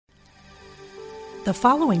The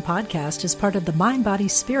following podcast is part of the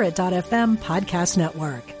MindBodySpirit.fm podcast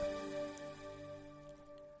network.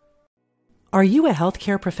 Are you a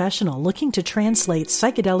healthcare professional looking to translate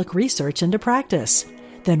psychedelic research into practice?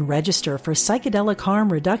 Then register for Psychedelic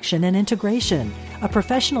Harm Reduction and Integration, a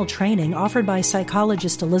professional training offered by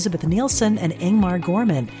psychologist Elizabeth Nielsen and Ingmar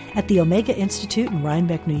Gorman at the Omega Institute in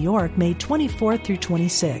Rhinebeck, New York, May 24th through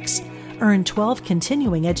 26. Earn 12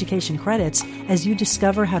 continuing education credits as you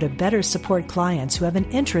discover how to better support clients who have an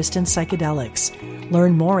interest in psychedelics.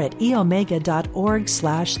 Learn more at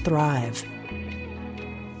eomega.org/thrive.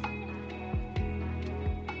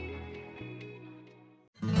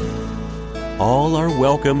 All are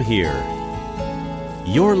welcome here.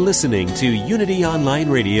 You're listening to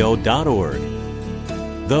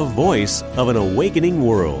UnityOnlineRadio.org, the voice of an awakening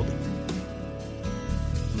world.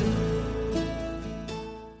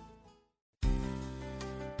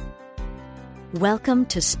 Welcome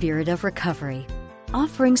to Spirit of Recovery,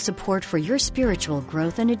 offering support for your spiritual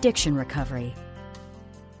growth and addiction recovery.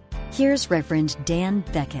 Here's Reverend Dan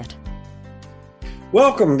Beckett.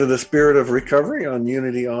 Welcome to the Spirit of Recovery on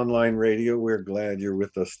Unity Online Radio. We're glad you're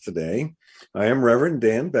with us today. I am Reverend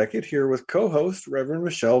Dan Beckett here with co-host Reverend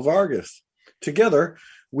Michelle Vargas. Together,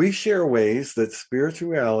 we share ways that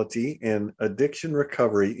spirituality and addiction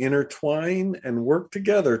recovery intertwine and work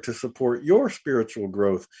together to support your spiritual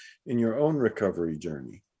growth in your own recovery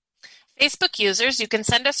journey. Facebook users, you can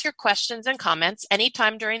send us your questions and comments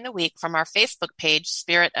anytime during the week from our Facebook page,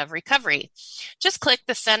 Spirit of Recovery. Just click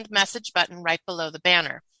the send message button right below the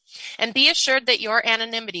banner. And be assured that your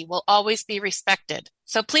anonymity will always be respected.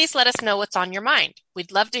 So please let us know what's on your mind.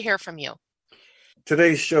 We'd love to hear from you.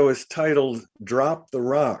 Today's show is titled Drop the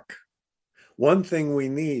Rock. One thing we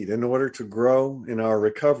need in order to grow in our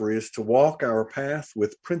recovery is to walk our path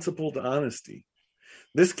with principled honesty.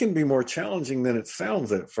 This can be more challenging than it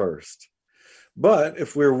sounds at first. But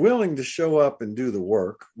if we're willing to show up and do the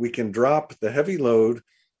work, we can drop the heavy load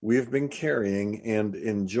we have been carrying and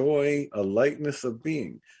enjoy a lightness of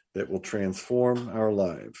being that will transform our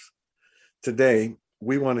lives. Today,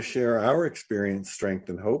 we want to share our experience, strength,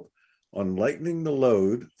 and hope on lightening the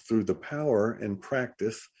load through the power and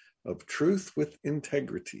practice of truth with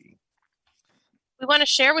integrity. We want to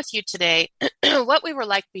share with you today what we were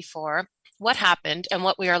like before, what happened, and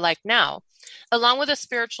what we are like now, along with a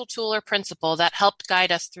spiritual tool or principle that helped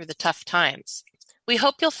guide us through the tough times. We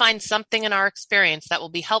hope you'll find something in our experience that will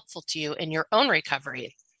be helpful to you in your own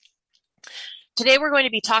recovery. Today, we're going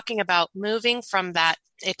to be talking about moving from that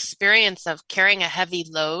experience of carrying a heavy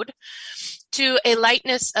load to a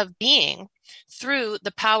lightness of being through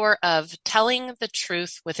the power of telling the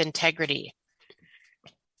truth with integrity.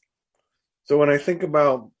 So when I think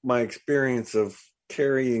about my experience of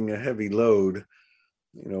carrying a heavy load,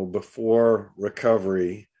 before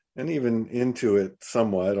recovery and even into it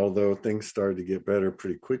somewhat, although things started to get better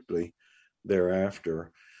pretty quickly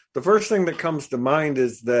thereafter, the first thing that comes to mind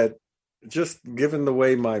is that just given the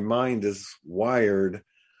way my mind is wired,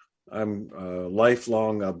 I'm a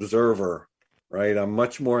lifelong observer, right? I'm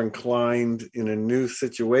much more inclined in a new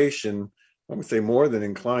situation. I would say more than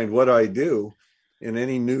inclined. What I do in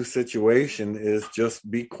any new situation is just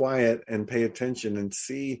be quiet and pay attention and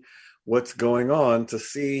see what's going on to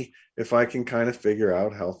see if I can kind of figure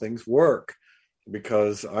out how things work.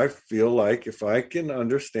 Because I feel like if I can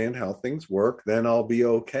understand how things work, then I'll be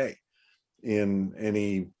okay in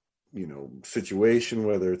any, situation,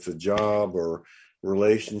 whether it's a job or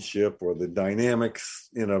relationship or the dynamics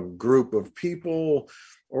in a group of people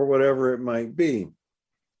or whatever it might be.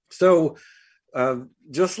 So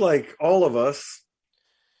just like all of us,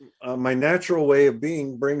 my natural way of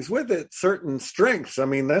being brings with it certain strengths. I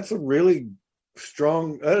mean, that's a really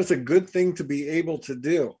that is a good thing to be able to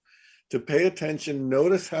do, to pay attention,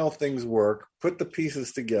 notice how things work, put the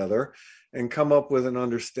pieces together, and come up with an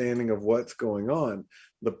understanding of what's going on.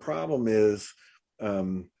 The problem is,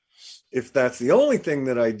 if that's the only thing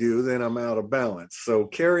that I do, then I'm out of balance. So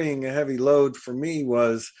carrying a heavy load for me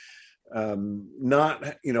was not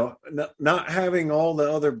having all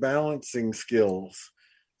the other balancing skills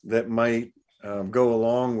that might go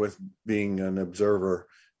along with being an observer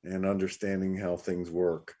and understanding how things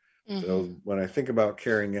work. Mm-hmm. So when I think about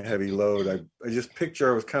carrying a heavy load, I just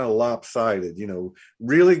picture I was kind of lopsided,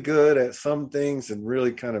 really good at some things and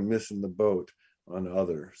really kind of missing the boat on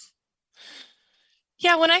others.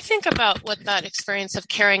 Yeah, when I think about what that experience of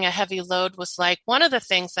carrying a heavy load was like, one of the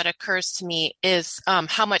things that occurs to me is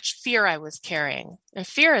how much fear I was carrying. And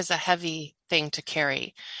fear is a heavy thing to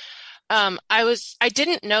carry. I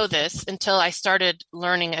didn't know this until I started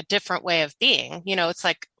learning a different way of being. It's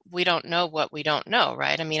like we don't know what we don't know,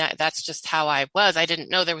 right? I mean, that's just how I was. I didn't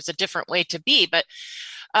know there was a different way to be, but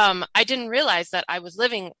I didn't realize that I was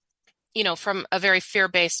living, from a very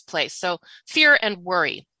fear-based place. So fear and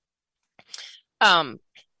worry,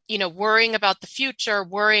 worrying about the future,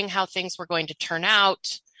 worrying how things were going to turn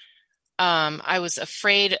out. I was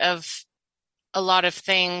afraid of a lot of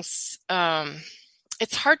things.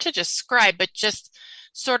 It's hard to describe, but just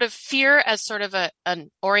sort of fear as sort of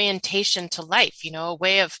an orientation to life, a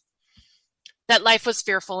way of that life was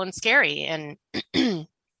fearful and scary. And, and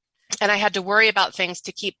I had to worry about things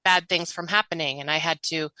to keep bad things from happening. And I had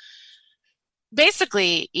to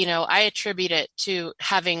basically, I attribute it to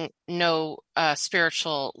having no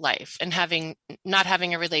spiritual life and not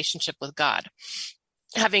having a relationship with God,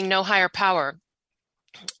 having no higher power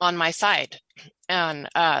on my side. And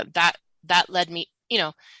that led me,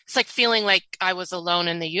 it's like feeling like I was alone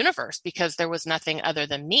in the universe because there was nothing other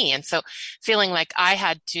than me. And so feeling like I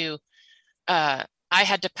had to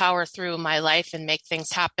power through my life and make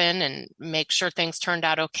things happen and make sure things turned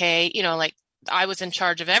out okay. Like I was in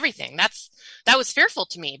charge of everything. That was fearful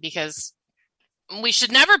to me because we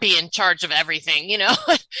should never be in charge of everything.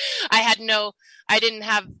 I didn't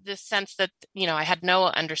have this sense that, I had no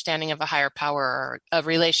understanding of a higher power or a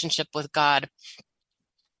relationship with God,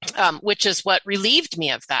 which is what relieved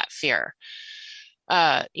me of that fear.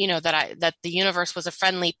 That the universe was a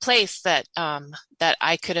friendly place, that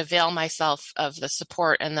I could avail myself of the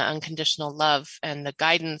support and the unconditional love and the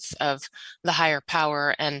guidance of the higher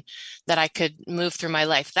power, and that I could move through my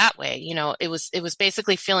life that way. It was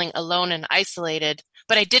basically feeling alone and isolated,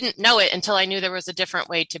 but I didn't know it until I knew there was a different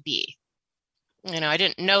way to be. I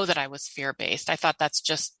didn't know that I was fear-based. I thought that's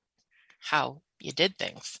just how you did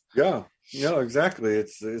things. Yeah. Exactly.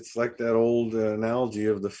 It's like that old analogy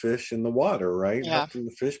of the fish in the water, right? Yeah. How can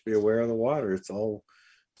the fish be aware of the water? It's all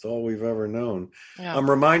we've ever known. Yeah. I'm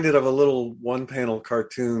reminded of a little one-panel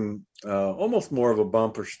cartoon, almost more of a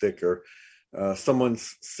bumper sticker.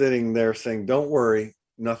 Someone's sitting there saying, "Don't worry,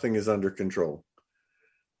 nothing is under control."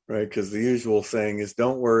 Right? Because the usual saying is,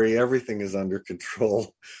 "Don't worry, everything is under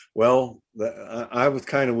control." Well, I was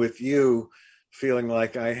kind of with you, feeling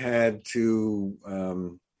like I had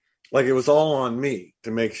to. Like it was all on me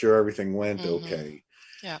to make sure everything went okay.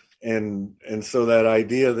 Yeah. And so that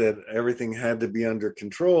idea that everything had to be under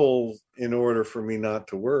control in order for me not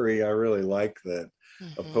to worry, I really like that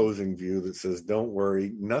opposing view that says, don't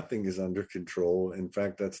worry, nothing is under control. In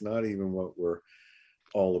fact, that's not even what we're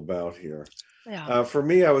all about here. Yeah. For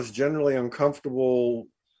me, I was generally uncomfortable,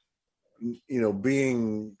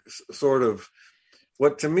 being sort of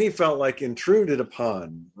what to me felt like intruded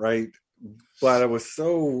upon, right? But I was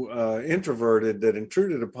so introverted that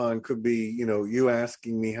intruded upon could be, you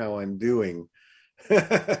asking me how I'm doing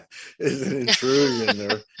is an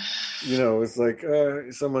intrusion. Or, it's like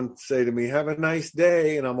someone say to me, "Have a nice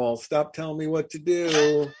day." And I'm all, "Stop telling me what to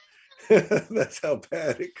do." That's how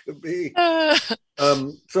bad it could be.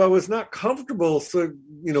 So I was not comfortable. So,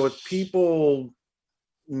 with people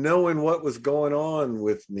knowing what was going on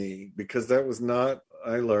with me, because that was not,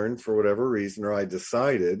 I learned for whatever reason, or I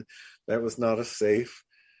decided that was not a safe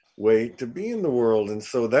way to be in the world. And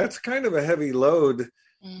so that's kind of a heavy load,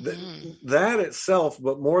 that itself,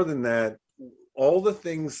 but more than that, all the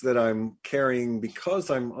things that I'm carrying because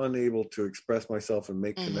I'm unable to express myself and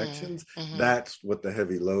make connections, that's what the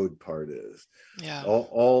heavy load part is. Yeah.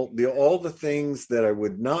 All the things that I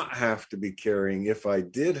would not have to be carrying if I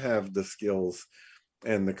did have the skills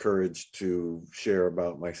and the courage to share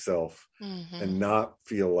about myself and not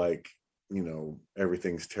feel like,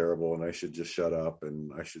 everything's terrible and I should just shut up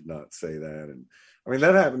and I should not say that. And I mean,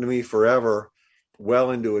 that happened to me forever,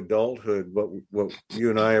 well into adulthood, what you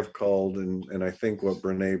and I have called, and I think what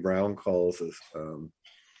Brene Brown calls is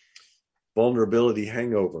vulnerability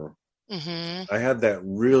hangover. I had that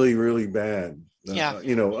really, really bad,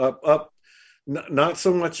 not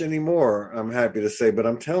so much anymore, I'm happy to say, but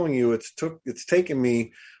I'm telling you, it's taken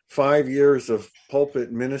me 5 years of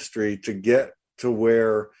pulpit ministry to get to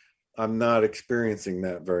where I'm not experiencing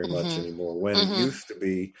that very much anymore, when it used to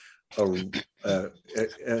be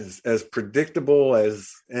as predictable as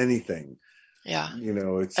anything. Yeah.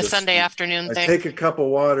 It's a Sunday afternoon thing. I take a cup of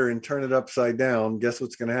water and turn it upside down. Guess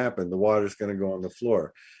what's going to happen? The water's going to go on the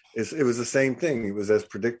floor. It was the same thing. It was as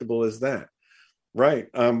predictable as that. Right.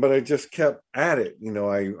 But I just kept at it.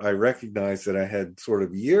 I recognized that I had sort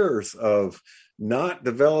of years of not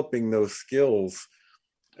developing those skills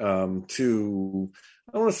to,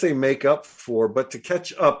 I don't want to say make up for, but to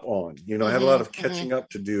catch up on. I had a lot of catching up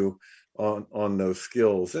to do on those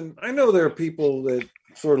skills. And I know there are people that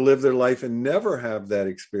sort of live their life and never have that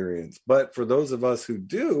experience. But for those of us who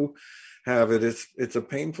do, have it, it's a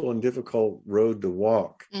painful and difficult road to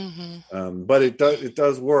walk. Mm-hmm. But it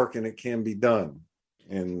does work, and it can be done.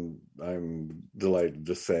 And I'm delighted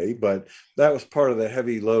to say, but that was part of the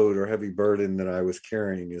heavy load or heavy burden that I was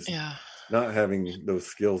carrying, is not having those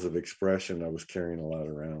skills of expression. I was carrying a lot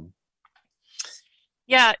around.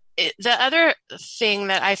 Yeah. The other thing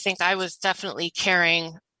that I think I was definitely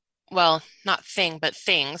carrying, well, not thing, but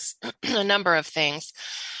things, a number of things,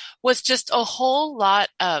 was just a whole lot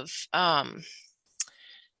of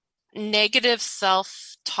negative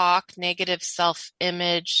self-talk, negative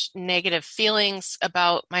self-image, negative feelings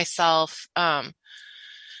about myself.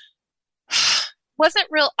 Wasn't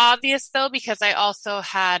real obvious though, because I also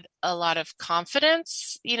had a lot of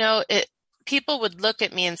confidence. People would look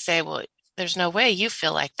at me and say, well, there's no way you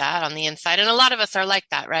feel like that on the inside. And a lot of us are like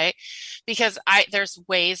that, right? Because there's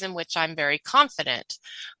ways in which I'm very confident,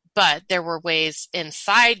 but there were ways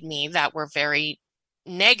inside me that were very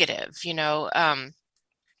negative,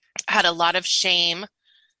 had a lot of shame,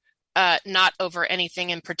 not over anything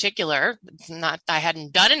in particular. Not, I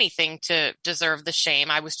hadn't done anything to deserve the shame.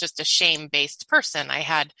 I was just a shame-based person. I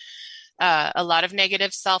had a lot of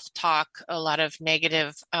negative self-talk, a lot of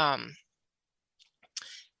negative,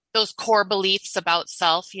 those core beliefs about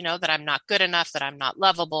self, that I'm not good enough, that I'm not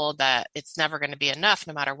lovable, that it's never going to be enough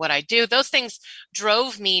no matter what I do. Those things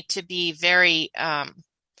drove me to be very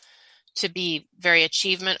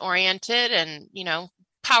achievement oriented, and,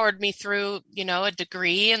 powered me through, a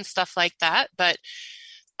degree and stuff like that. But,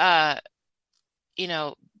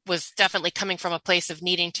 was definitely coming from a place of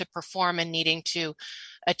needing to perform and needing to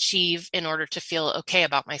achieve in order to feel okay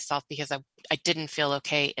about myself, because I didn't feel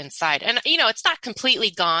okay inside. And, it's not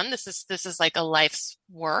completely gone. This is like a life's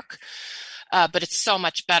work, but it's so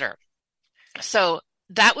much better. So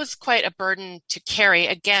that was quite a burden to carry.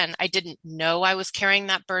 Again, I didn't know I was carrying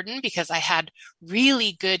that burden because I had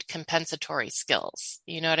really good compensatory skills.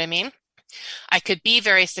 You know what I mean? I could be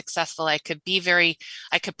very successful. I could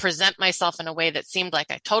present myself in a way that seemed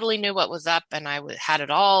like I totally knew what was up and I had it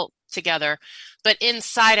all together. But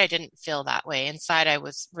inside, I didn't feel that way. Inside, I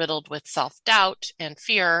was riddled with self-doubt and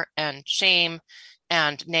fear and shame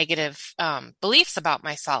and negative beliefs about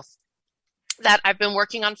myself that I've been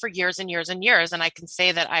working on for years and years and years. And I can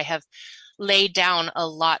say that I have laid down a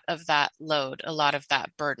lot of that load, a lot of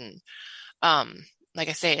that burden. Like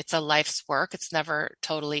I say, it's a life's work. It's never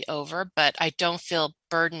totally over, but I don't feel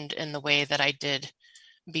burdened in the way that I did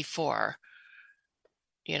before,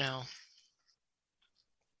 Yeah,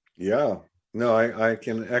 no, I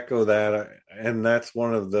can echo that. And that's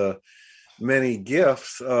one of the many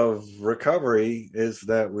gifts of recovery, is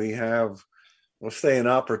that we have, let's say, an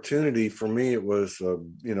opportunity. For me, it was,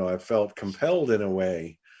 I felt compelled in a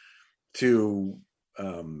way to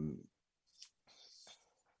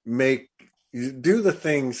do the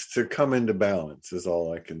things to come into balance, is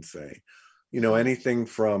all I can say. Anything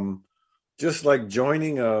from just like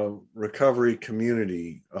joining a recovery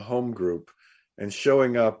community, a home group, and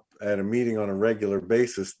showing up at a meeting on a regular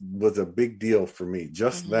basis was a big deal for me.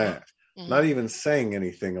 Just that, not even saying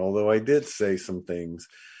anything, although I did say some things,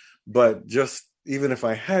 but just, even if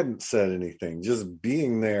I hadn't said anything, just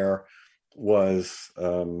being there was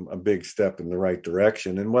a big step in the right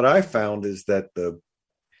direction. And what I found is that the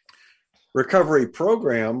recovery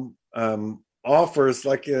program offers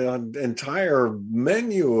like an entire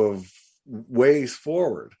menu of ways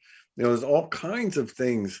forward. There's all kinds of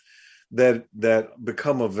things that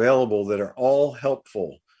become available that are all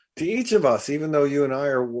helpful to each of us. Even though you and I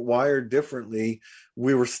are wired differently,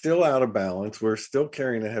 we were still out of balance. We're still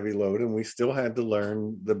carrying a heavy load, and we still had to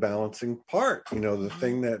learn the balancing part. The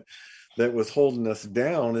thing that was holding us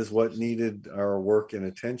down is what needed our work and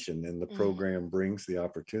attention. And the program brings the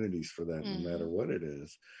opportunities for that, no matter what it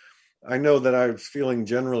is. I know that I was feeling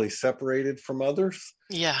generally separated from others.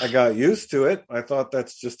 Yeah. I got used to it. I thought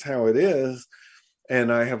that's just how it is.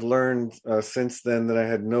 And I have learned since then that I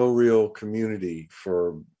had no real community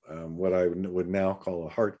for what I would now call a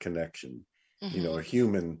heart connection, a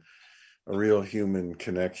real human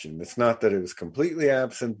connection. It's not that it was completely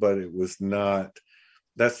absent, but it was not.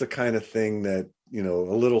 That's the kind of thing that, a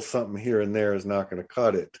little something here and there is not going to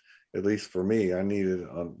cut it. At least for me, I needed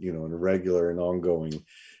on a regular and ongoing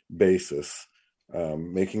basis,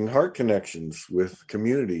 making heart connections with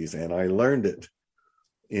communities. And I learned it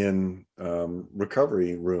in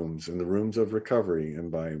recovery rooms, in the rooms of recovery,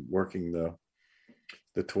 and by working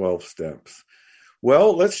the 12 steps.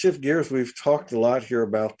 Well, let's shift gears. We've talked a lot here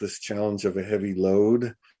about this challenge of a heavy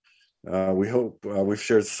load. We hope we've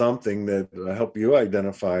shared something that help you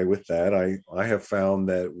identify with that. I have found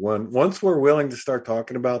that once we're willing to start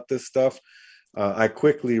talking about this stuff, I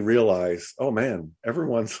quickly realized, oh man,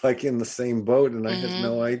 everyone's like in the same boat, and I had Mm-hmm.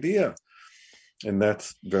 no idea. And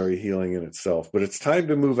that's very healing in itself. But it's time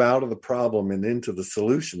to move out of the problem and into the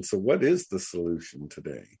solution. So what is the solution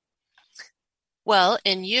today? Well,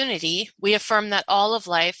 in Unity, we affirm that all of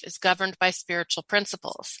life is governed by spiritual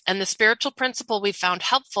principles. And the spiritual principle we found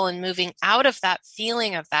helpful in moving out of that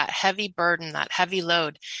feeling of that heavy burden, that heavy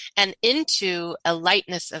load, and into a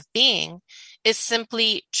lightness of being is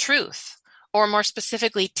simply truth, or more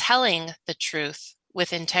specifically, telling the truth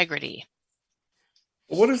with integrity.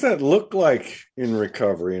 What does that look like in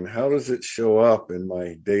recovery, and how does it show up in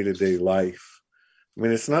my day-to-day life? I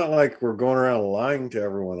mean, it's not like we're going around lying to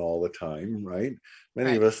everyone all the time, right?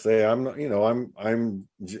 Many Right. of us say, "I'm not,"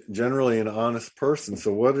 generally an honest person.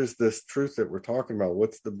 So, what is this truth that we're talking about?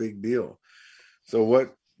 What's the big deal? So,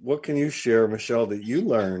 what can you share, Michelle, that you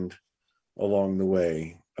learned along the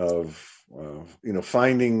way of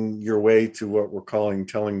finding your way to what we're calling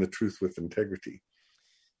telling the truth with integrity?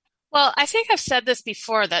 Well, I think I've said this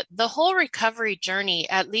before that the whole recovery journey,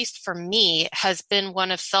 at least for me, has been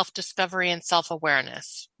one of self-discovery and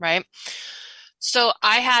self-awareness, right? So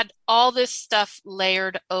I had all this stuff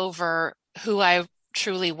layered over who I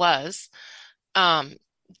truly was,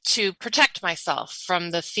 to protect myself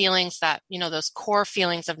from the feelings that, those core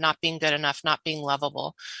feelings of not being good enough, not being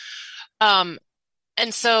lovable. Um,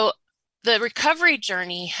 and so the recovery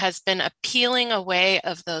journey has been a peeling away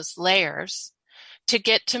of those layers to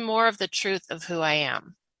get to more of the truth of who I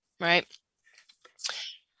am, right?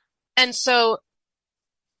 And so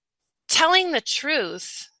telling the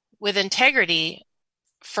truth with integrity,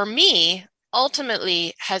 for me,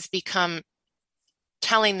 ultimately has become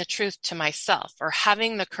telling the truth to myself, or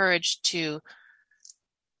having the courage to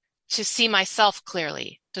see myself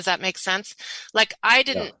clearly. Does that make sense? Like, I Yeah.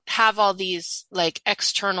 didn't have all these like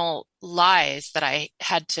external lies that I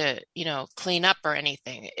had to, clean up or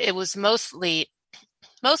anything. It was mostly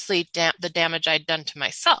the damage I'd done to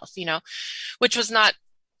myself, which was not,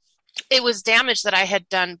 it was damage that I had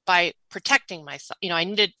done by protecting myself.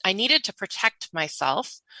 I needed to protect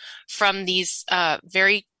myself from these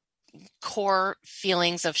very core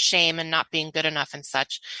feelings of shame and not being good enough and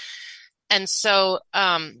such. And so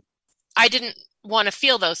I didn't want to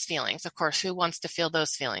feel those feelings. Of course, who wants to feel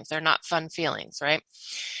those feelings? They're not fun feelings, right?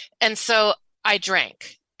 And so I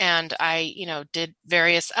drank, and I, did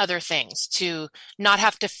various other things to not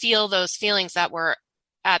have to feel those feelings that were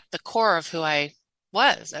at the core of who I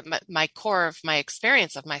was, at my core of my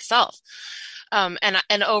experience of myself.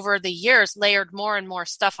 And over the years, layered more and more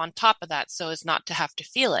stuff on top of that so as not to have to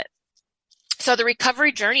feel it. So the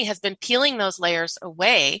recovery journey has been peeling those layers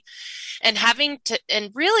away and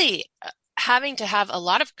really having to have a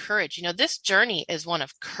lot of courage. This journey is one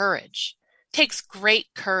of courage. It takes great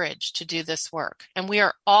courage to do this work. And we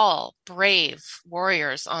are all brave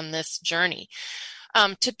warriors on this journey.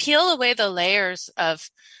 To peel away the layers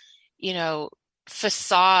of,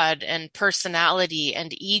 facade and personality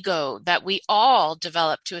and ego that we all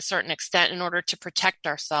develop to a certain extent in order to protect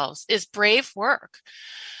ourselves is brave work.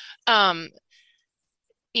 Those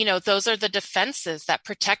are the defenses that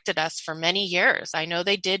protected us for many years. I know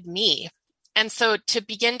they did me. And so to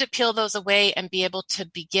begin to peel those away and be able to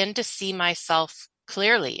begin to see myself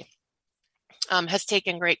clearly has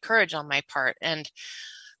taken great courage on my part. And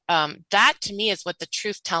that to me is what the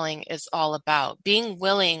truth telling is all about. Being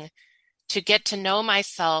willing to get to know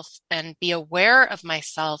myself and be aware of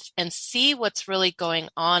myself and see what's really going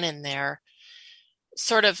on in there.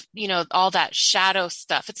 Sort of, all that shadow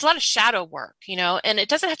stuff. It's a lot of shadow work, and it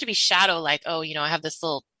doesn't have to be shadow like, oh, I have this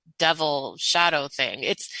little devil shadow thing.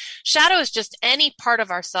 Shadow is just any part of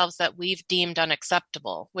ourselves that we've deemed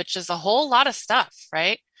unacceptable, which is a whole lot of stuff,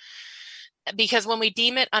 right? Because when we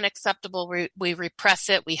deem it unacceptable, we repress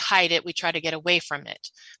it, we hide it, we try to get away from it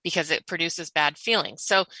because it produces bad feelings.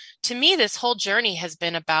 So to me, this whole journey has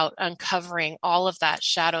been about uncovering all of that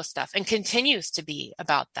shadow stuff and continues to be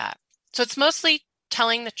about that. So it's mostly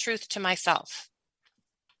telling the truth to myself.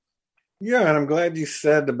 Yeah, and I'm glad you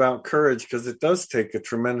said about courage, because it does take a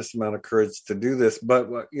tremendous amount of courage to do this. But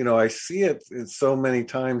I see it so many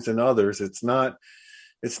times in others. It's not.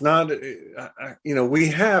 We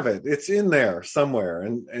have it. It's in there somewhere,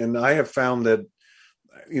 and I have found that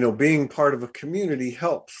being part of a community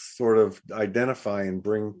helps sort of identify and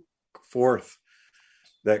bring forth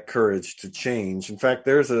that courage to change. In fact,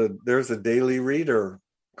 there's a daily reader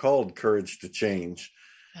called Courage to Change.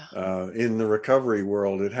 In the recovery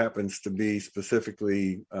world. It happens to be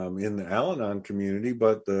specifically in the Al-Anon community,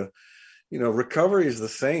 but the recovery is the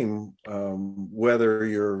same, whether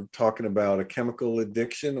you're talking about a chemical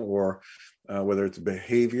addiction or whether it's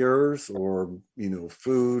behaviors or,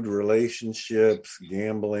 food, relationships,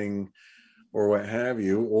 gambling, or what have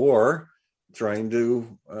you, or trying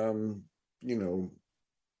to,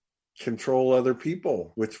 control other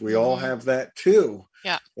people, which we all have that too.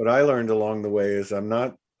 Yeah. What I learned along the way is I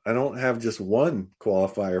don't have just one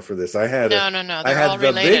qualifier for this. I had no. I had all the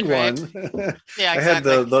related, big right? one. Yeah, exactly. I had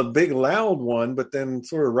the big loud one, but then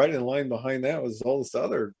sort of right in line behind that was all this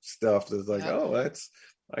other stuff that's like,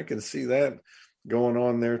 I can see that going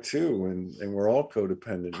on there too. And we're all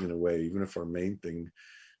codependent in a way, even if our main thing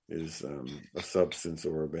is a substance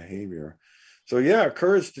or a behavior. So yeah,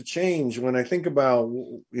 courage to change. When I think about,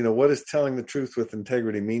 what does telling the truth with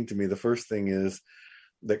integrity mean to me? The first thing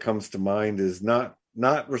that comes to mind is not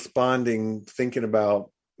responding, thinking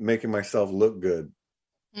about making myself look good.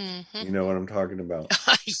 Mm-hmm. You know what I'm talking about?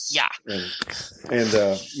 Yeah.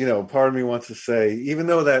 And part of me wants to say, even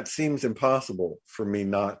though that seems impossible for me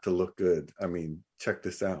not to look good, I mean, check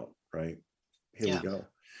this out, right? Here we go.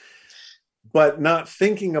 But not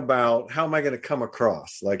thinking about how am I going to come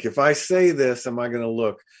across? Like, if I say this, am I going to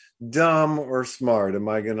look dumb or smart? Am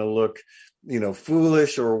I going to look,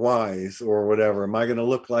 foolish or wise or whatever? Am I going to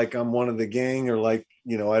look like I'm one of the gang or like,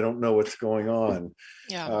 I don't know what's going on?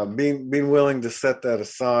 Yeah. Being willing to set that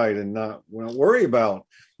aside and not worry about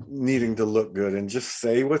needing to look good and just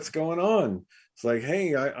say what's going on. It's like,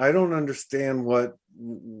 hey, I don't understand what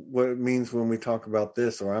it means when we talk about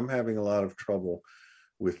this, or I'm having a lot of trouble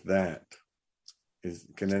with that.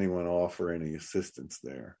 Can anyone offer any assistance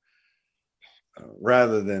there?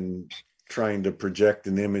 Rather than trying to project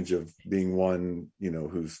an image of being one,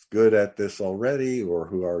 who's good at this already, or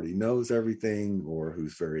who already knows everything, or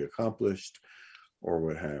who's very accomplished, or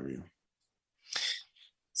what have you.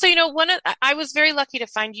 So, I was very lucky to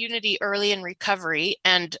find Unity early in recovery.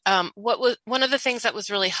 And one of the things that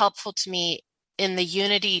was really helpful to me in the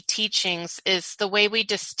Unity teachings is the way we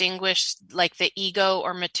distinguish like the ego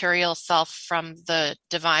or material self from the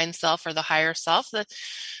divine self or the higher self.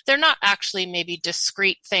 They're not actually maybe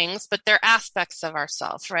discrete things, but they're aspects of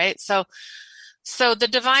ourself, right? So the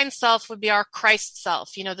divine self would be our Christ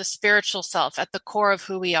self, the spiritual self at the core of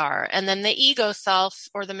who we are. And then the ego self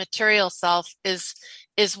or the material self is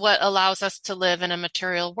what allows us to live in a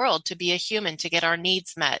material world, to be a human, to get our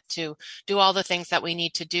needs met, to do all the things that we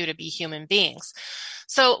need to do to be human beings.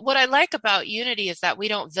 So what I like about Unity is that we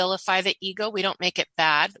don't vilify the ego. We don't make it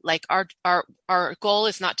bad. Like our goal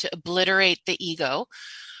is not to obliterate the ego.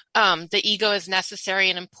 The ego is necessary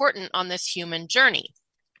and important on this human journey.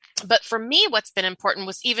 But for me, what's been important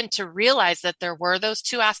was even to realize that there were those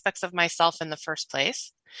two aspects of myself in the first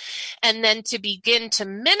place, and then to begin to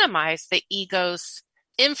minimize the ego's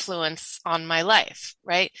influence on my life,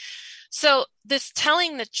 right? So this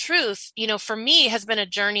telling the truth, for me has been a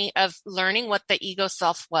journey of learning what the ego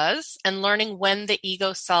self was and learning when the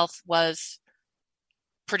ego self was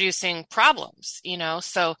producing problems,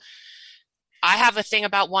 so I have a thing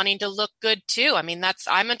about wanting to look good too. I mean,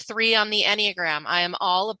 I'm a 3 on the Enneagram. I am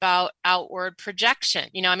all about outward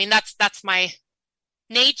projection. That's my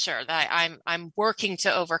nature, that I'm working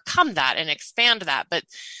to overcome that and expand that. But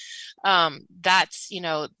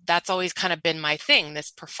that's always kind of been my thing,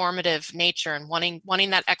 this performative nature and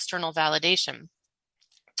wanting that external validation.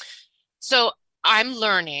 So I'm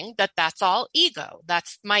learning that that's all ego.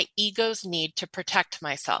 That's my ego's need to protect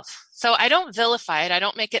myself. So I don't vilify it. I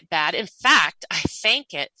don't make it bad. In fact, I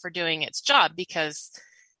thank it for doing its job because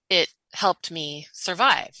it helped me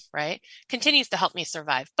survive, right? Continues to help me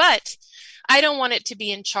survive. But I don't want it to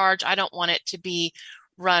be in charge. I don't want it to be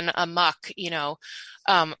run amok.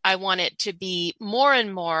 I want it to be more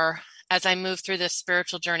and more, as I move through this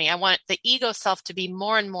spiritual journey, I want the ego self to be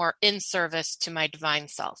more and more in service to my divine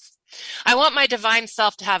self. I want my divine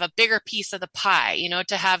self to have a bigger piece of the pie,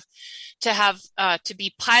 to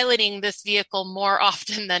be piloting this vehicle more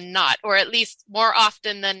often than not, or at least more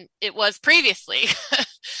often than it was previously,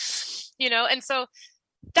 and so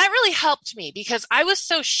that really helped me because I was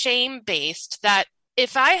so shame-based that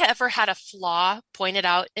if I ever had a flaw pointed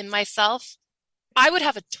out in myself, I would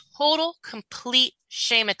have a total, complete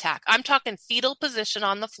shame attack. I'm talking fetal position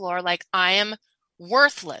on the floor, like I am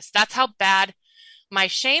worthless. That's how bad my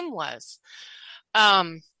shame was.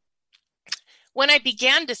 When I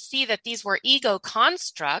began to see that these were ego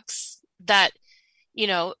constructs, that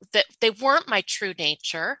they weren't my true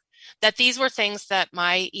nature, that these were things that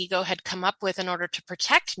my ego had come up with in order to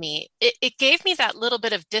protect me, it gave me that little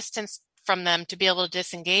bit of distance from them to be able to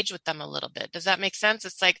disengage with them a little bit. Does that make sense?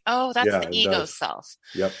 It's like, oh, that's the ego self.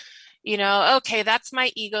 Yep. Okay, that's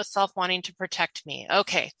my ego self wanting to protect me.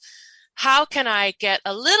 Okay. how can I get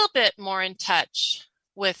a little bit more in touch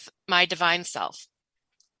with my divine self?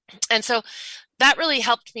 And so that really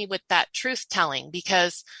helped me with that truth telling,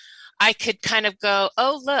 because I could kind of go,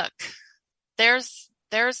 oh, look, there's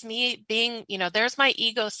me being, there's my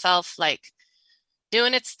ego self, like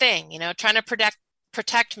doing its thing, trying to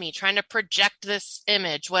protect me, trying to project this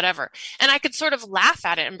image, whatever. And I could sort of laugh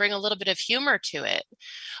at it and bring a little bit of humor to it,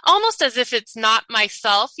 almost as if it's not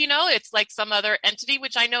myself, it's like some other entity,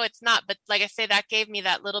 which I know it's not. But like I say, that gave me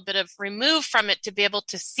that little bit of remove from it to be able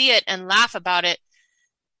to see it and laugh about it,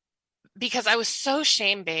 because I was so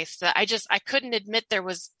shame-based that I couldn't admit there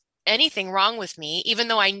was anything wrong with me, even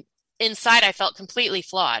though inside I felt completely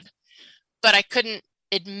flawed, but I couldn't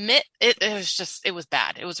admit it. It was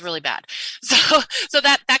bad. It was really bad. So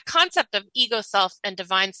that concept of ego self and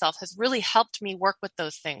divine self has really helped me work with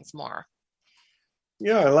those things more.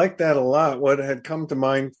 Yeah, I like that a lot. What had come to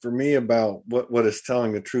mind for me about what is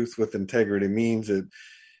telling the truth with integrity means, it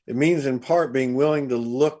means in part being willing to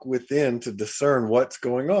look within to discern what's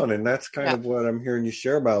going on. And that's kind of what I'm hearing you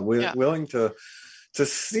share about. Willing to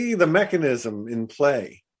see the mechanism in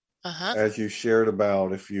play. As you shared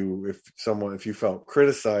about if you felt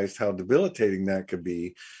criticized, how debilitating that could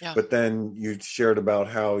be. But then you shared about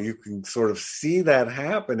how you can sort of see that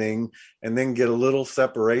happening and then get a little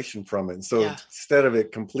separation from it. And so instead of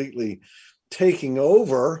it completely taking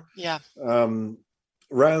over,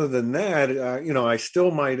 rather than that, I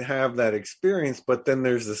still might have that experience, but then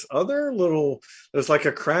there's this other there's like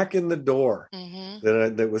a crack in the door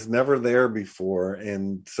that was never there before.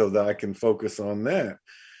 And so that I can focus on that.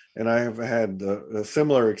 And I have had a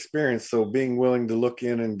similar experience. So being willing to look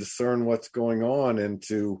in and discern what's going on, and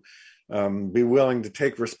to be willing to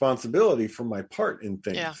take responsibility for my part in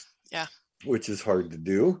things, which is hard to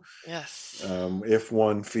do. Yes. If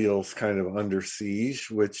one feels kind of under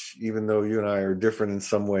siege, which, even though you and I are different in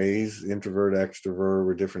some ways, introvert, extrovert,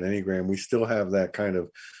 we're different Enneagram, we still have that kind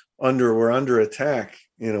of we're under attack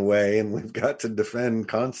in a way, and we've got to defend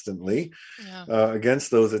constantly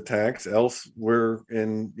against those attacks. Else we're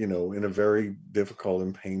in a very difficult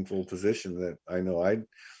and painful position that I know I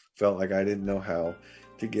felt like I didn't know how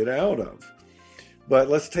to get out of. But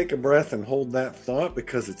let's take a breath and hold that thought,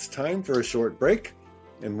 because it's time for a short break.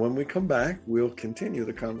 And when we come back, we'll continue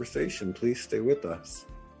the conversation. Please stay with us.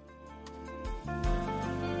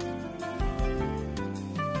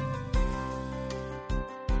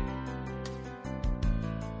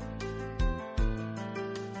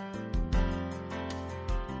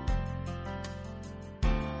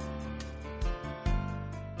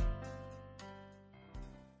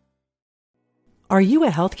 Are you a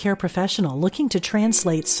healthcare professional looking to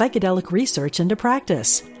translate psychedelic research into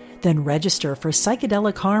practice? Then register for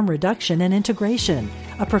Psychedelic Harm Reduction and Integration,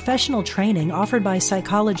 a professional training offered by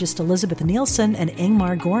psychologist Elizabeth Nielsen and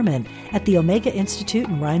Ingmar Gorman at the Omega Institute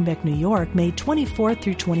in Rhinebeck, New York, May 24th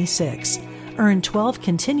through 26. Earn 12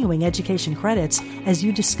 continuing education credits as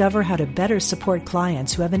you discover how to better support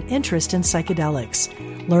clients who have an interest in psychedelics.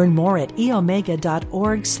 Learn more at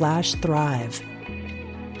eomega.org/thrive.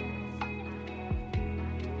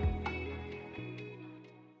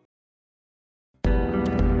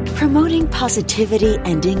 Promoting positivity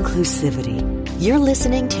and inclusivity. You're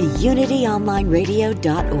listening to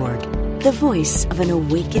UnityOnlineRadio.org, the voice of an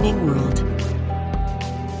awakening world.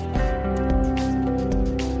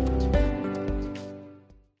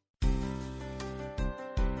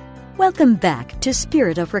 Welcome back to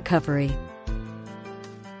Spirit of Recovery.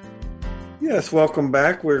 Yes, welcome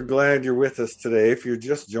back. We're glad you're with us today. If you're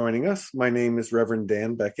just joining us, my name is Reverend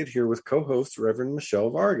Dan Beckett, here with co-host Reverend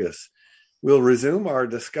Michelle Vargas. We'll resume our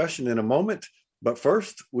discussion in a moment, but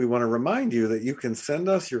first, we want to remind you that you can send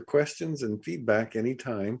us your questions and feedback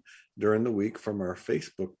anytime during the week from our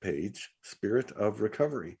Facebook page, Spirit of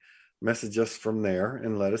Recovery. Message us from there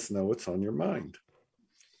and let us know what's on your mind.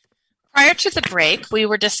 Prior to the break, we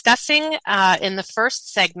were discussing in the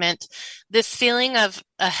first segment this feeling of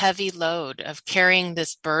a heavy load, of carrying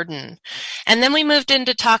this burden. And then we moved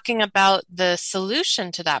into talking about the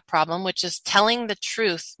solution to that problem, which is telling the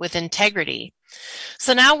truth with integrity.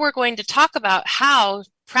 So now we're going to talk about how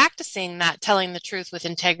practicing that telling the truth with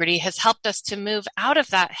integrity has helped us to move out of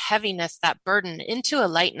that heaviness, that burden, into a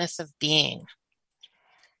lightness of being.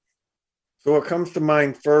 So what comes to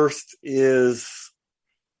mind first is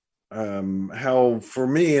how, for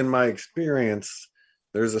me, in my experience,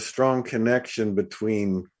 there's a strong connection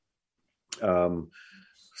between, so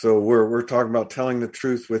we're talking about telling the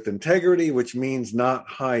truth with integrity, which means not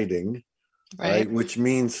hiding, right? Which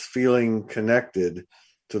means feeling connected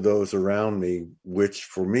to those around me, which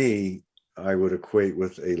for me, I would equate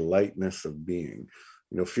with a lightness of being.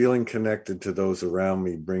 feeling connected to those around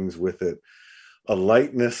me brings with it a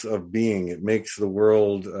lightness of being. It makes the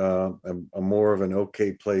world a more of an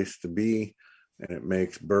okay place to be, and it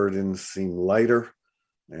makes burdens seem lighter,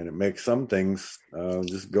 and it makes some things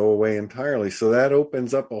just go away entirely. So that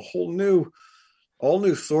opens up all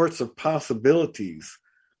new sorts of possibilities,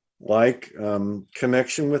 like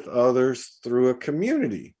connection with others through a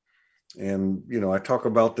community. And, I talk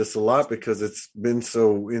about this a lot because it's been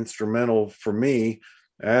so instrumental for me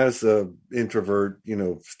as a introvert,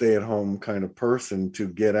 stay-at-home kind of person, to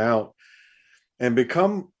get out and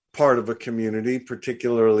become part of a community,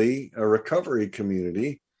 particularly a recovery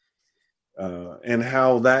community, and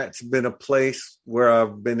how that's been a place where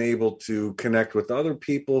I've been able to connect with other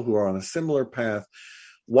people who are on a similar path,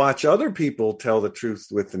 watch other people tell the truth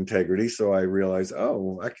with integrity. So I realize,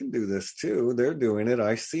 I can do this too. They're doing it.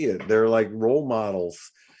 I see it. They're like role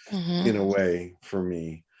models in a way for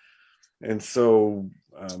me. And so,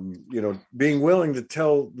 being willing to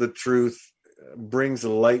tell the truth brings a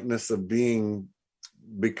lightness of being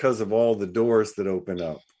because of all the doors that open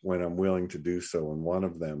up when I'm willing to do so. And one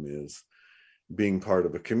of them is being part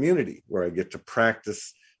of a community where I get to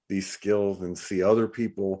practice these skills and see other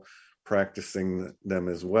people practicing them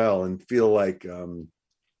as well, and feel like, I'm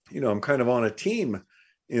kind of on a team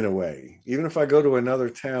in a way. Even if I go to another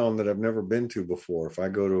town that I've never been to before, if I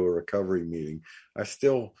go to a recovery meeting, I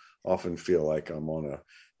still often feel like I'm on a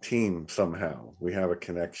team somehow. We have a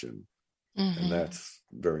connection, and that's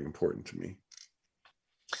very important to me.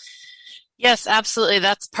 Yes, absolutely.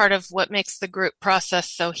 That's part of what makes the group process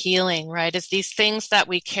so healing, right? Is these things that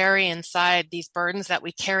we carry inside, these burdens that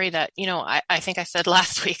we carry that, I think I said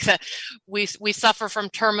last week that we suffer from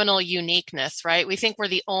terminal uniqueness, right? We think we're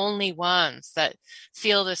the only ones that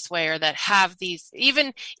feel this way, or that have these,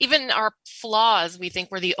 even our flaws, we think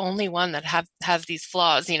we're the only one that has these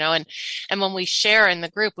flaws, and when we share in the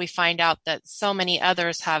group, we find out that so many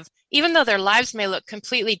others have, even though their lives may look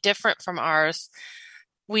completely different from ours,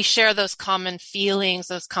 we share those common feelings,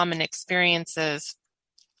 those common experiences,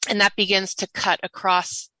 and that begins to cut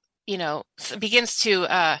across, begins to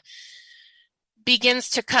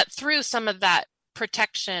cut through some of that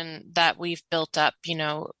protection that we've built up,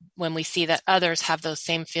 when we see that others have those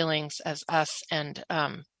same feelings as us. And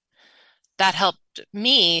that helped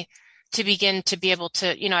me to begin to be able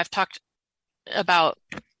to, I've talked about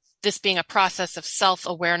this being a process of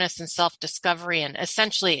self-awareness and self-discovery, and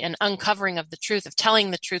essentially an uncovering of the truth, of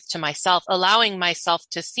telling the truth to myself, allowing myself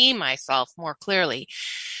to see myself more clearly.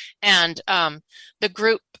 And the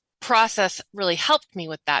group process really helped me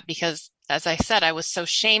with that, because, as I said, I was so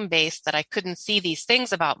shame-based that I couldn't see these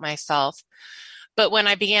things about myself. But when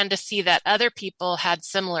I began to see that other people had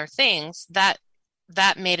similar things, that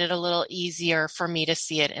made it a little easier for me to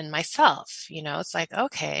see it in myself. It's like,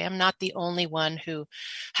 okay, I'm not the only one who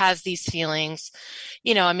has these feelings.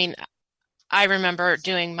 I remember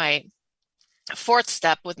doing my fourth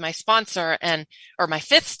step with my sponsor, or my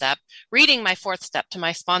fifth step, reading my fourth step to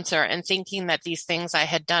my sponsor and thinking that these things I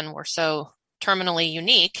had done were so terminally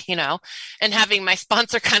unique, and having my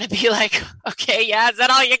sponsor kind of be like, okay, yeah, is that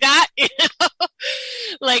all you got?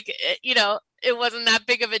 It wasn't that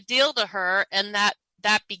big of a deal to her. And that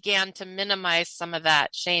began to minimize some of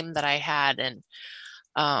that shame that I had. And,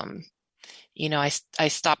 I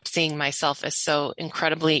stopped seeing myself as so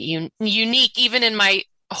incredibly unique. Even in my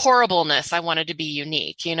horribleness, I wanted to be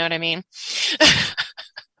unique. You know what I mean?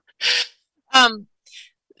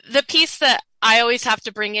 The piece that I always have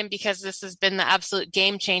to bring in, because this has been the absolute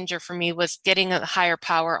game changer for me, was getting a higher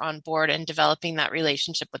power on board and developing that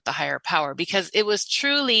relationship with the higher power. Because it was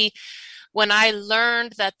truly when I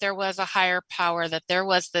learned that there was a higher power, that there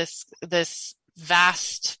was this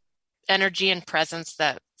vast energy and presence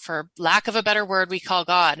that, for lack of a better word, I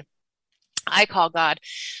call God,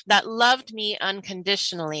 that loved me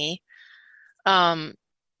unconditionally,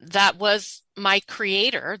 that was my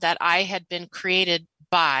creator, that I had been created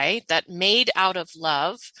by, that made out of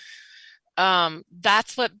love.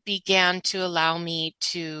 That's what began to allow me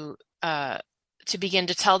to begin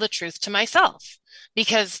to tell the truth to myself,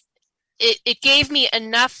 because it gave me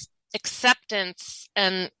enough acceptance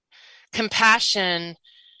and compassion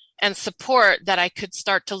and support that I could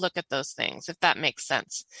start to look at those things, if that makes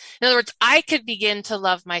sense. In other words, I could begin to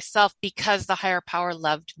love myself because the higher power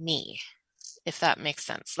loved me, if that makes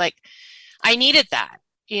sense. Like, I needed that,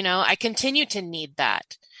 I continue to need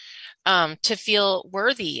that, to feel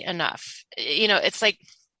worthy enough. It's like,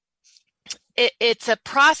 it's a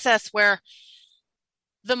process where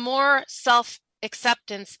the more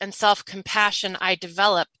self-acceptance and self-compassion I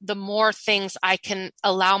develop, the more things I can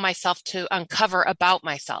allow myself to uncover about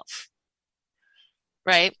myself.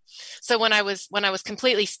 right? So when I was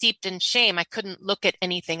completely steeped in shame, I couldn't look at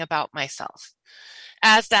anything about myself.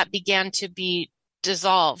 As that began to be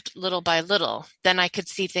dissolved little by little, then I could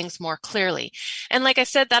see things more clearly. And like I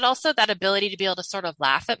said, that ability to be able to sort of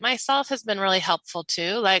laugh at myself has been really helpful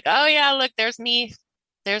too. Like, oh yeah, look, there's me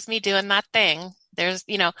doing that thing. There's,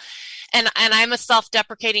 and I'm a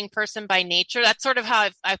self-deprecating person by nature. That's sort of how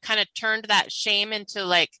I've kind of turned that shame into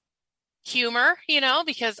like humor,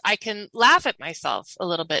 because I can laugh at myself a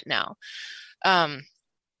little bit now.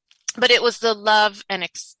 But it was the love and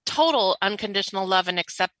total unconditional love and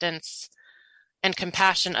acceptance and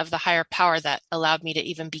compassion of the higher power that allowed me to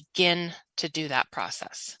even begin to do that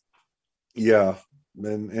process. Yeah.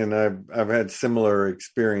 And I've had similar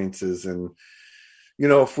experiences. And,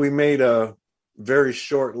 if we made a very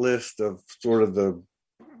short list of sort of the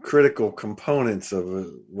critical components of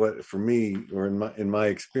what, for me, or in my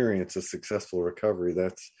experience, a successful recovery,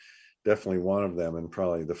 that's definitely one of them, and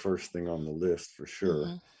probably the first thing on the list for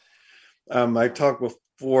sure. Mm-hmm. I talked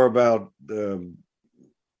before about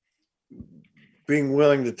being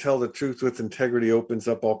willing to tell the truth with integrity opens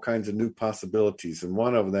up all kinds of new possibilities. And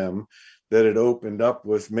one of them that it opened up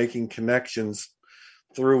was making connections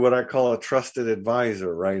through what I call a trusted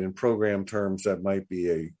advisor, right? In program terms, that might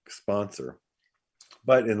be a sponsor.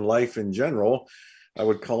 But in life in general, I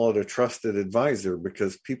would call it a trusted advisor,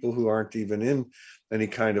 because people who aren't even in any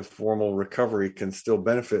kind of formal recovery can still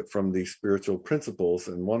benefit from these spiritual principles.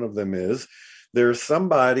 And one of them is there's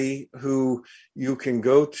somebody who you can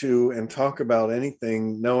go to and talk about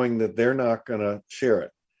anything, knowing that they're not going to share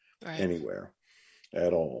it anywhere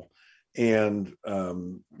at all. And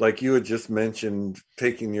like you had just mentioned,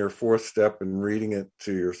 taking your fourth step and reading it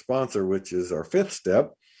to your sponsor, which is our fifth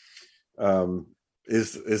step,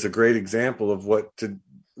 is a great example of what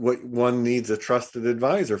one needs a trusted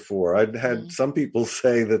advisor for. I'd had some people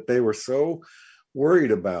say that they were so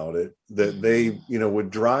worried about it that they,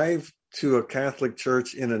 would drive to a Catholic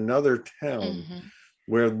church in another town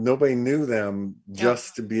where nobody knew them,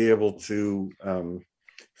 just to be able to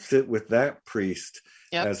sit with that priest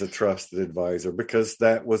as a trusted advisor, because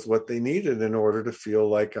that was what they needed in order to feel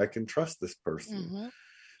like I can trust this person.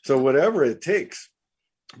 So whatever it takes,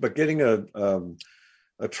 but getting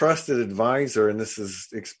a trusted advisor, and this is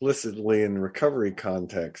explicitly in recovery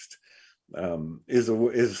context,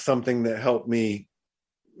 is something that helped me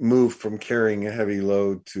move from carrying a heavy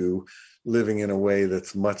load to living in a way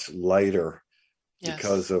that's much lighter,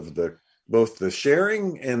 because of both the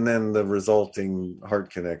sharing and then the resulting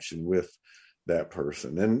heart connection with that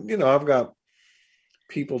person. And, I've got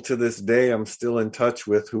people to this day I'm still in touch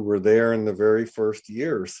with who were there in the very first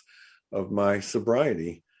years of my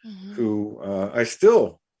sobriety, who I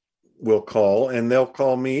still will call, and they'll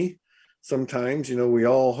call me sometimes.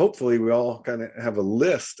 Hopefully we all kind of have a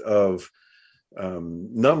list of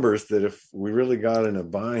numbers that if we really got in a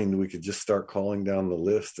bind, we could just start calling down the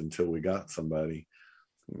list until we got somebody.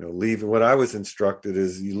 What I was instructed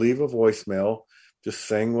is you leave a voicemail just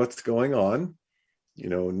saying what's going on,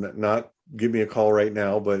 not give me a call right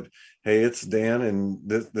now, but hey, it's Dan, and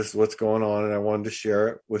this is what's going on, and I wanted to share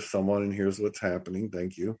it with someone, and here's what's happening.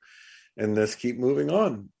 Thank you. And let's keep moving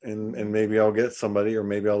on. And maybe I'll get somebody, or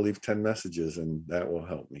maybe I'll leave 10 messages, and that will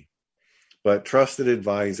help me. But trusted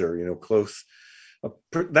advisor, close,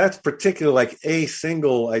 that's particularly like a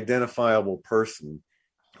single identifiable person.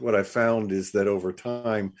 What I found is that over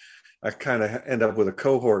time, I kind of end up with a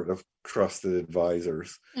cohort of trusted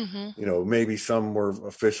advisors. Maybe some were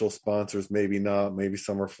official sponsors, maybe not, maybe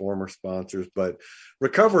some are former sponsors, but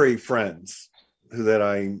recovery friends who that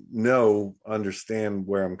I know understand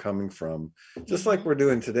where I'm coming from, just like we're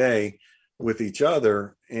doing today with each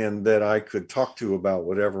other, and that I could talk to about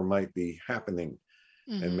whatever might be happening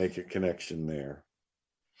and make a connection there.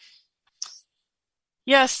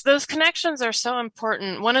 Yes, those connections are so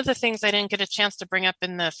important. One of the things I didn't get a chance to bring up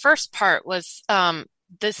in the first part was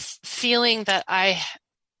this feeling that I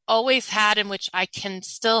always had, and which I can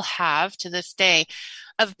still have to this day,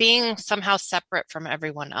 of being somehow separate from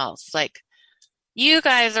everyone else. Like, you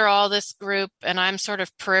guys are all this group, and I'm sort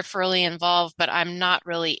of peripherally involved, but I'm not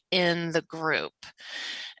really in the group.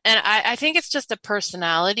 And I think it's just a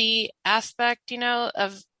personality aspect,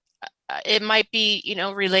 of it might be,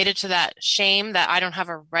 related to that shame that I don't have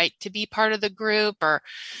a right to be part of the group, or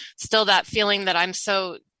still that feeling that I'm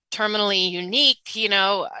so terminally unique,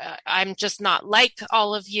 I'm just not like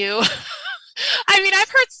all of you. I mean, I've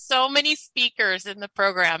heard so many speakers in the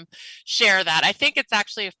program share that. I think it's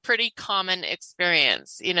actually a pretty common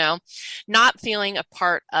experience, not feeling a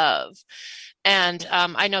part of. And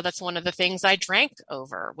I know that's one of the things I drank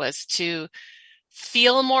over, was to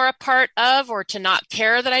feel more a part of, or to not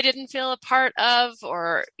care that I didn't feel a part of,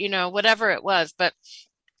 or, whatever it was. But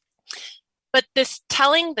this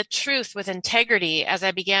telling the truth with integrity, as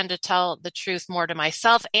I began to tell the truth more to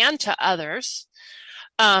myself and to others,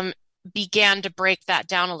 began to break that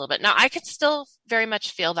down a little bit. Now, I can still very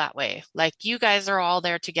much feel that way. Like, you guys are all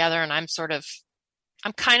there together, and I'm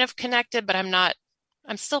kind of connected, but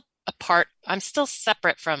I'm still apart. I'm still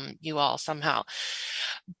separate from you all somehow.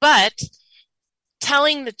 But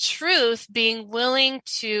telling the truth, being willing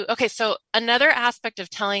to, so another aspect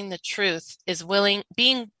of telling the truth is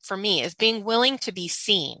being willing to be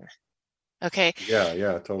seen. Okay.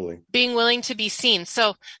 Yeah, totally. Being willing to be seen.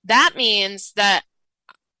 So that means that,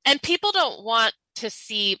 and people don't want to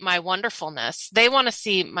see my wonderfulness. They want to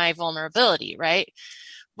see my vulnerability, right?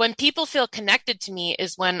 When people feel connected to me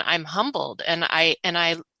is when I'm humbled and I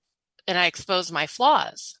expose my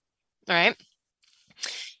flaws, right?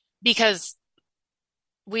 Because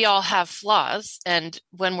we all have flaws, and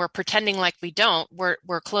when we're pretending like we don't,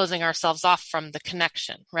 we're closing ourselves off from the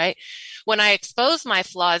connection, right? When I expose my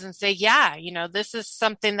flaws and say, yeah, this is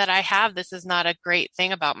something that I have, this is not a great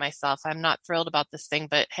thing about myself, I'm not thrilled about this thing,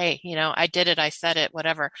 but hey, I did it, I said it,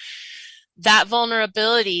 whatever. That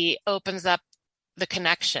vulnerability opens up the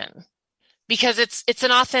connection, because it's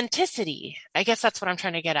an authenticity. I guess that's what I'm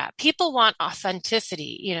trying to get at. People want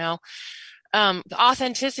authenticity,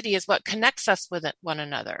 authenticity is what connects us with one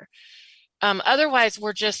another. Otherwise,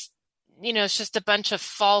 we're just, it's just a bunch of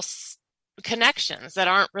false connections that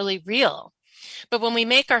aren't really real. But when we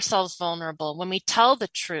make ourselves vulnerable, when we tell the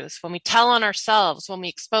truth, when we tell on ourselves, when we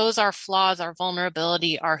expose our flaws, our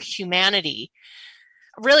vulnerability, our humanity,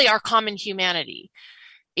 really our common humanity,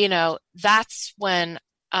 that's when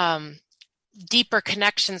deeper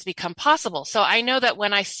connections become possible. So I know that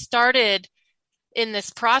when I started in this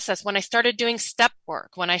process, when I started doing step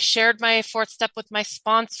work, when I shared my 4th step with my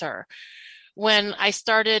sponsor, when I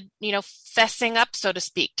started, fessing up, so to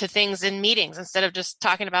speak, to things in meetings instead of just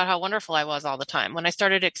talking about how wonderful I was all the time, when I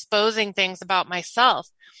started exposing things about myself,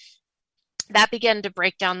 that began to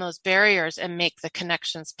break down those barriers and make the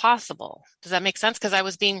connections possible. Does that make sense? Because I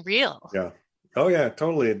was being real. Yeah. Oh yeah,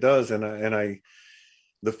 totally. It does. And I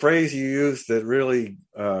the phrase you used that really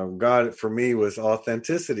got it for me was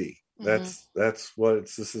authenticity. That's what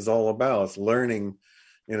this is all about. It's learning,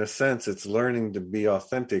 in a sense, it's learning to be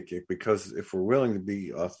authentic, because if we're willing to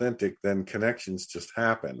be authentic, then connections just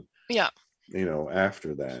happen. Yeah.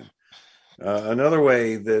 After that. Another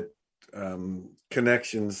way that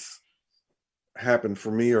connections happen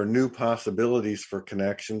for me, or new possibilities for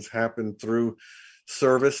connections happen, through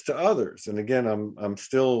service to others. And again, I'm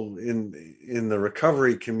still in the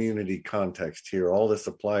recovery community context here. All this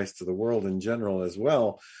applies to the world in general as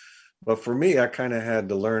well. But for me, I kind of had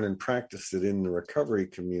to learn and practice it in the recovery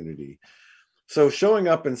community. So showing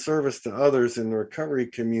up in service to others in the recovery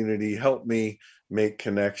community helped me make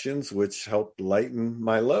connections, which helped lighten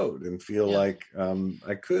my load and feel like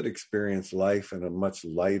I could experience life in a much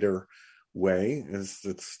lighter way.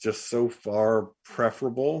 It's just so far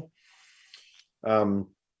preferable. And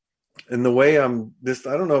the way I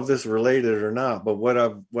don't know if this is related or not, but what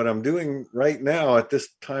I'm doing right now at this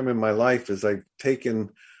time in my life is I've taken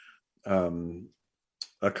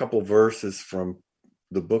a couple verses from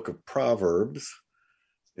the book of Proverbs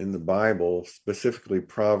in the Bible, specifically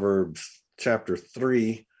Proverbs chapter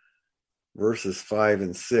 3, verses 5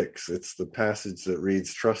 and 6. It's the passage that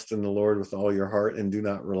reads, "Trust in the Lord with all your heart and do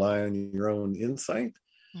not rely on your own insight.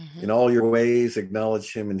 In all your ways,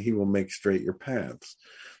 acknowledge him and he will make straight your paths."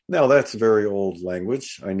 Now, that's very old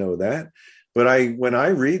language. I know that. But when I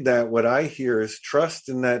read that, what I hear is trust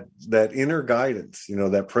in that inner guidance,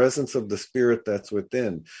 that presence of the Spirit that's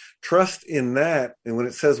within. Trust in that. And when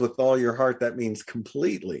it says with all your heart, that means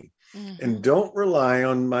completely. And don't rely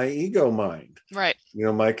on my ego mind. Right.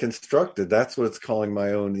 My constructed. That's what it's calling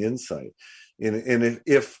my own insight. And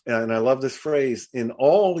I love this phrase, in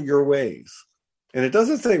all your ways. And it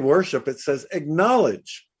doesn't say worship, it says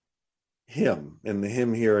acknowledge him. And the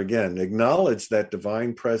him here again, acknowledge that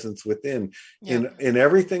divine presence within in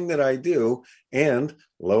everything that I do. And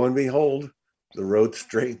lo and behold, the road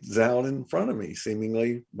straightens out in front of me,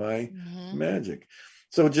 seemingly by magic.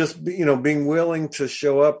 So just, being willing to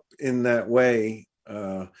show up in that way,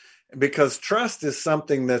 because trust is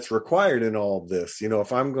something that's required in all of this.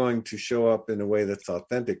 If I'm going to show up in a way that's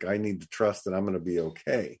authentic, I need to trust that I'm going to be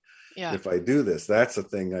okay. If I do this. That's a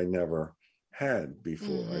thing I never had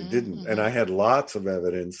before. I didn't. And I had lots of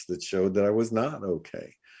evidence that showed that I was not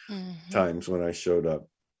okay. Times when I showed up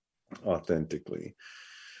authentically.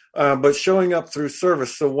 But showing up through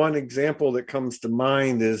service. So one example that comes to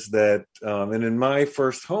mind is that, and in my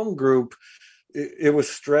first home group, it was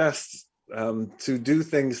stressed to do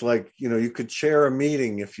things like, you could chair a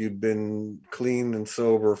meeting if you'd been clean and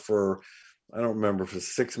sober for, I don't remember, for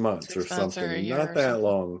 6 months or something, or a year not or that something.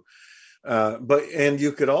 long. And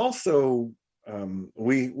you could also,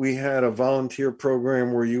 we had a volunteer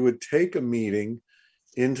program where you would take a meeting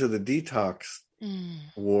into the detox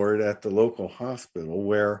ward at the local hospital,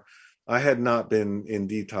 where I had not been in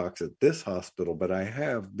detox at this hospital, but I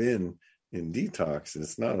have been in detox, and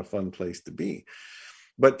it's not a fun place to be.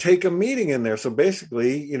 But take a meeting in there. So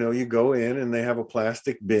basically, you go in and they have a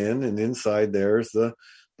plastic bin, and inside there's the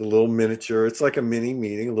little miniature. It's like a mini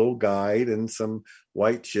meeting, a little guide and some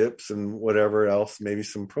white chips and whatever else, maybe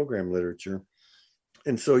some program literature.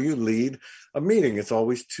 And so you lead a meeting. It's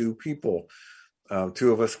always 2 people.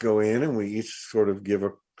 2 of us go in and we each sort of give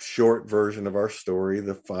a short version of our story,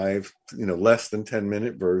 the 5, less than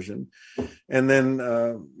 10-minute version. And then,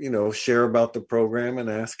 share about the program and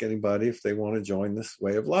ask anybody if they want to join this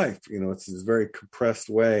way of life. It's this very compressed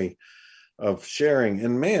way of sharing.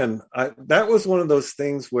 And man, that was one of those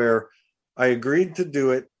things where I agreed to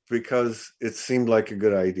do it because it seemed like a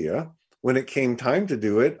good idea. When it came time to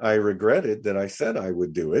do it, I regretted that I said I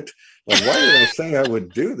would do it. Like, why did I say I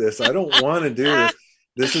would do this? I don't want to do this.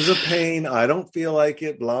 This is a pain. I don't feel like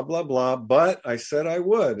it, blah, blah, blah. But I said I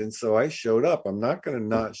would. And so I showed up. I'm not going to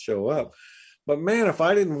not show up. But man, if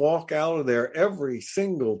I didn't walk out of there every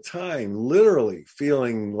single time, literally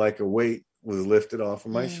feeling like a weight was lifted off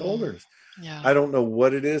of my shoulders. Yeah. I don't know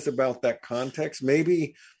what it is about that context.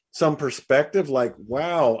 Maybe some perspective like,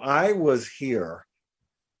 wow, I was here.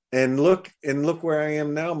 And look where I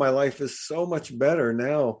am now. My life is so much better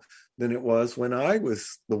now than it was when I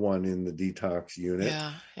was the one in the detox unit.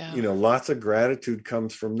 Yeah. Lots of gratitude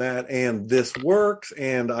comes from that. And this works,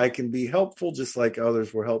 and I can be helpful just like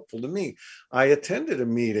others were helpful to me. I attended a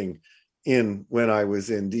meeting when I was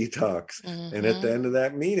in detox. And at the end of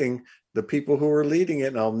that meeting, the people who were leading it,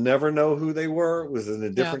 and I'll never know who they were. It was in a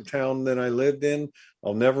different town than I lived in.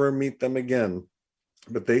 I'll never meet them again.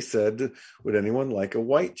 But they said, would anyone like a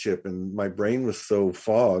white chip? And my brain was so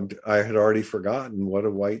fogged, I had already forgotten what a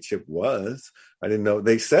white chip was. I didn't know.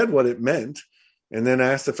 They said what it meant, and then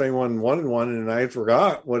asked if anyone wanted one, and I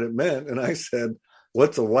forgot what it meant. And I said,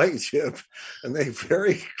 what's a white chip? And they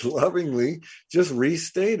very lovingly just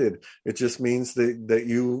restated. It just means that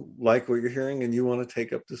you like what you're hearing and you want to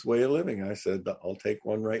take up this way of living. I said, I'll take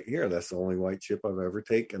one right here. That's the only white chip I've ever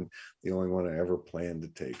taken, the only one I ever planned to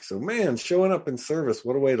take. So man, showing up in service,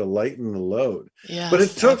 what a way to lighten the load. Yes, but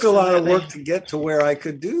it took absolutely. a lot of work to get to where I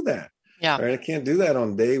could do that. Yeah. Right? I can't do that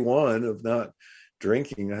on day one of not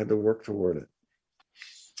drinking. I had to work toward it.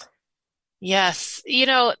 Yes.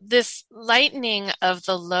 This lightening of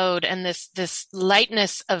the load and this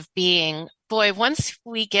lightness of being, boy, once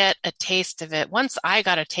we get a taste of it, once I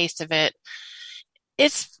got a taste of it,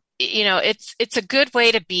 it's a good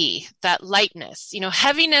way to be, that lightness.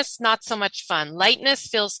 Heaviness, not so much fun. Lightness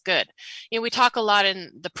feels good. We talk a lot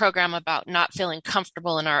in the program about not feeling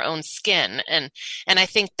comfortable in our own skin. And I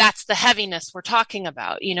think that's the heaviness we're talking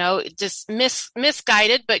about, just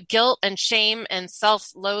misguided, but guilt and shame and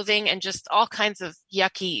self-loathing and just all kinds of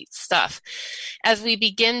yucky stuff. As we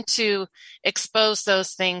begin to expose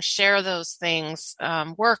those things, share those things,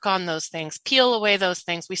 work on those things, peel away those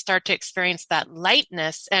things, we start to experience that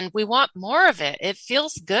lightness, and we want more of it. It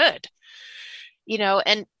feels good.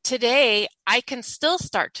 And today I can still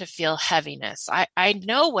start to feel heaviness. I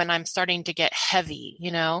know when I'm starting to get heavy,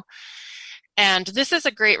 and this is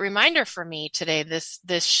a great reminder for me today,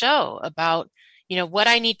 this show about, what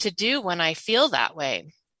I need to do when I feel that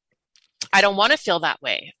way. I don't want to feel that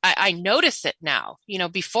way. I notice it now.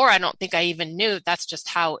 Before I don't think I even knew that's just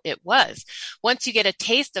how it was. Once you get a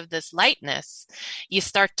taste of this lightness, you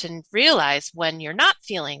start to realize when you're not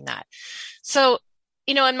feeling that. So,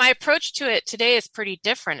 and my approach to it today is pretty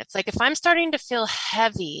different. It's like, if I'm starting to feel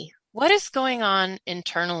heavy, what is going on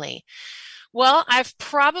internally? Well, I've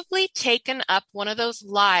probably taken up one of those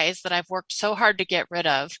lies that I've worked so hard to get rid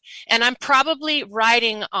of, and I'm probably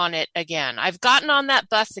riding on it again. I've gotten on that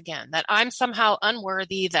bus again, that I'm somehow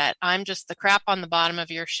unworthy, that I'm just the crap on the bottom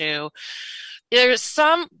of your shoe.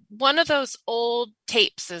 One of those old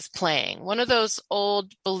tapes is playing. One of those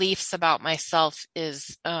old beliefs about myself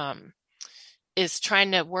is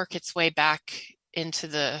trying to work its way back into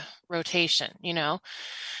the rotation,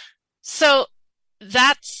 So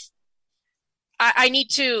I need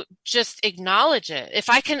to just acknowledge it. If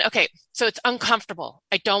I can, okay, so it's uncomfortable.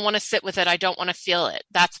 I don't want to sit with it. I don't want to feel it.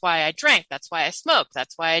 That's why I drank. That's why I smoked.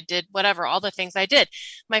 That's why I did whatever, all the things I did.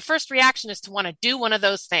 My first reaction is to want to do one of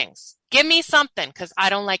those things. Give me something, because I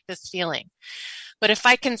don't like this feeling. But if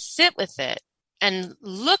I can sit with it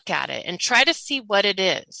look at it and try to see what it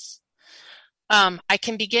is, I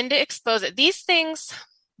can begin to expose it. These things,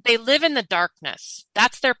 they live in the darkness.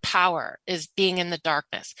 That's their power, is being in the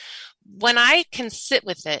darkness. When I can sit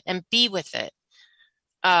with it and be with it,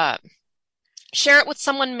 share it with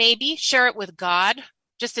someone, maybe share it with God,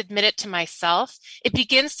 just admit it to myself, it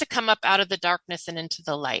begins to come up out of the darkness and into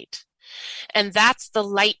the light. And that's the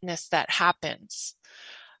lightness that happens.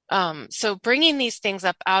 So bringing these things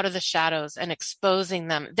up out of the shadows and exposing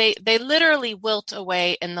them, they literally wilt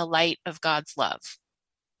away in the light of God's love.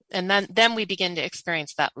 And then we begin to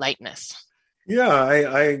experience that lightness. Yeah,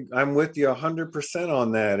 I'm with you 100%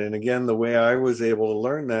 on that. And again, the way I was able to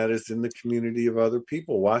learn that is in the community of other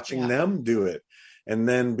people, watching them do it, and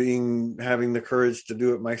then having the courage to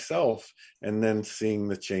do it myself, and then seeing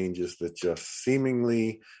the changes that just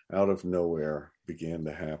seemingly out of nowhere began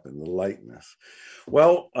to happen, the lightness.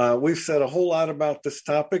 Well, we've said a whole lot about this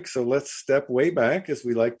topic, so let's step way back, as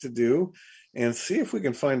we like to do, and see if we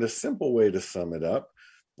can find a simple way to sum it up.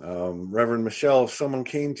 Reverend Michelle, if someone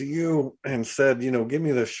came to you and said, give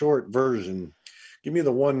me the short version, give me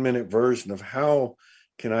the 1-minute version of how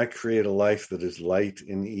can I create a life that is light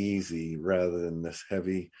and easy rather than this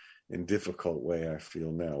heavy and difficult way I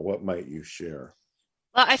feel now, what might you share?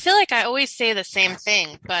 Well, I feel like I always say the same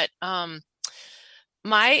thing, but the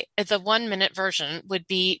 1-minute version would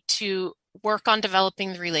be to work on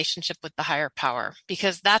developing the relationship with the higher power,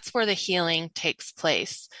 because that's where the healing takes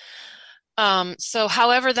place. So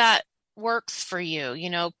however that works for you,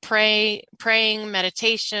 praying,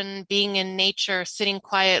 meditation, being in nature, sitting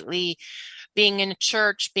quietly, being in a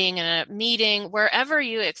church, being in a meeting, wherever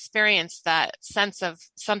you experience that sense of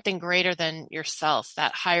something greater than yourself,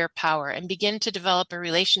 that higher power, and begin to develop a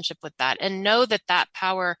relationship with that, and know that that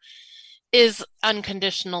power is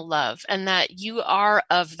unconditional love, and that you are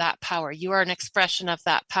of that power. You are an expression of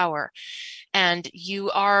that power, and you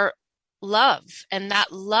are love, and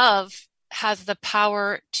that love has the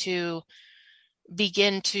power to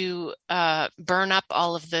begin to burn up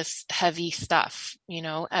all of this heavy stuff.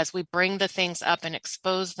 As we bring the things up and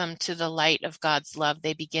expose them to the light of God's love,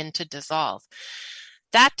 they begin to dissolve.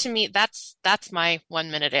 That, to me, that's my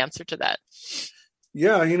 1-minute answer to that.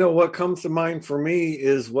 Yeah, what comes to mind for me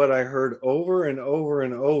is what I heard over and over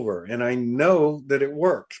and over. And I know that it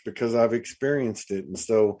works because I've experienced it. And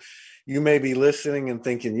so you may be listening and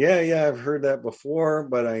thinking, yeah, I've heard that before,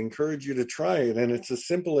 but I encourage you to try it. And it's as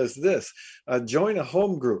simple as this. Join a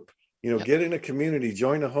home group, Get in a community,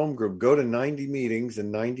 join a home group, go to 90 meetings in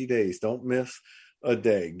 90 days. Don't miss a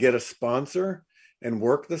day. Get a sponsor and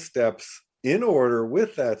work the steps in order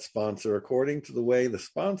with that sponsor, according to the way the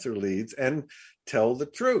sponsor leads, and tell the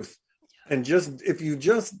truth. And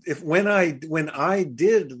when I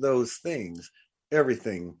did those things,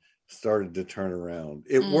 everything started to turn around.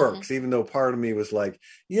 It works, even though part of me was like,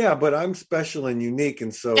 yeah, but I'm special and unique.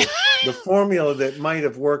 And so the formula that might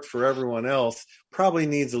have worked for everyone else probably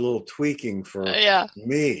needs a little tweaking for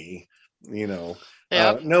me, No,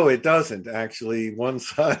 it doesn't actually. One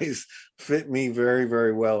size fit me very,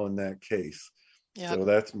 very well in that case. Yep. So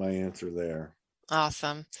that's my answer there.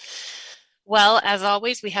 Awesome. Well, as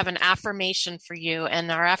always, we have an affirmation for you. And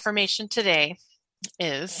our affirmation today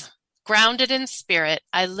is, grounded in spirit,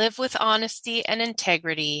 I live with honesty and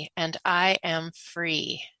integrity, and I am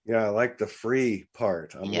free. Yeah, I like the free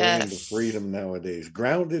part. I'm learning the freedom nowadays.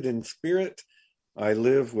 Grounded in spirit, I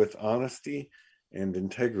live with honesty and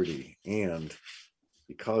integrity, and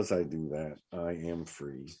because I do that, I am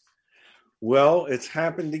free. Well, it's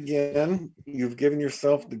happened again. You've given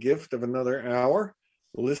yourself the gift of another hour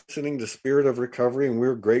listening to Spirit of Recovery, and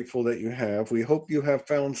we're grateful that you have. We hope you have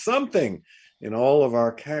found something in all of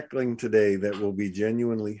our cackling today that will be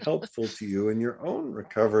genuinely helpful to you in your own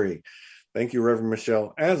recovery. Thank you, Reverend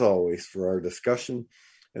Michelle, as always, for our discussion.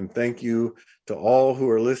 And thank you to all who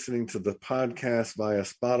are listening to the podcast via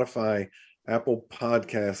Spotify, Apple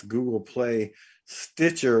Podcasts, Google Play,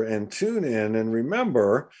 Stitcher, and TuneIn. And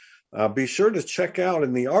remember, be sure to check out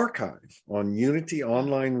in the archive on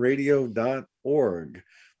unityonlineradio.org.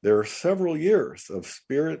 There are several years of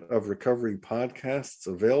Spirit of Recovery podcasts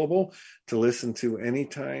available to listen to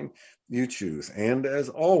anytime you choose. And as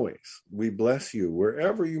always, we bless you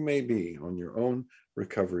wherever you may be on your own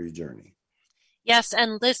recovery journey. Yes,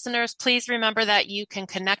 and listeners, please remember that you can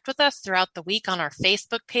connect with us throughout the week on our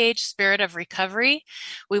Facebook page, Spirit of Recovery.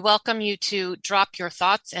 We welcome you to drop your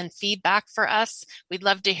thoughts and feedback for us. We'd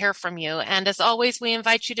love to hear from you. And as always, we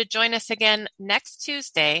invite you to join us again next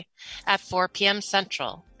Tuesday at 4 p.m.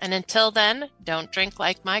 Central. And until then, don't drink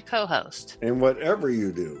like my co-host. And whatever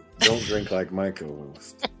you do, don't drink like my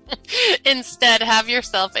co-host. Instead, have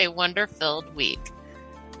yourself a wonder-filled week.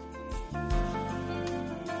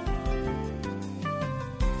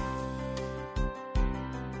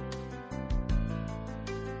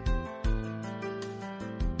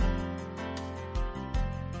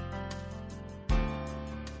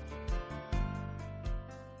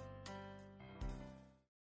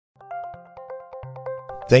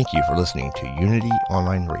 Thank you for listening to Unity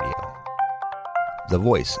Online Radio, the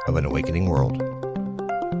voice of an awakening world.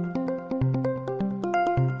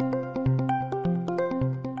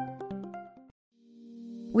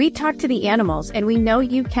 We talk to the animals, and we know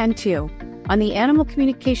you can too. On the Animal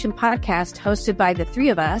Communication Podcast, hosted by the three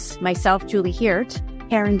of us, myself, Julie Hiert,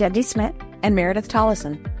 Karen Dudley-Smith, and Meredith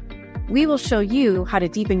Tollison, we will show you how to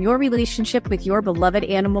deepen your relationship with your beloved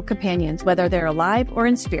animal companions, whether they're alive or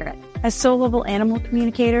in spirit. As soul-level animal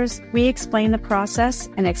communicators, we explain the process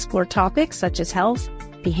and explore topics such as health,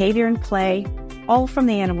 behavior, and play, all from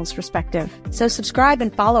the animal's perspective. So subscribe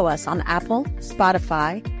and follow us on Apple,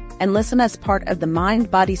 Spotify, and listen as part of the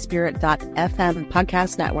MindBodySpirit.fm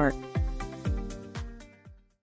podcast network.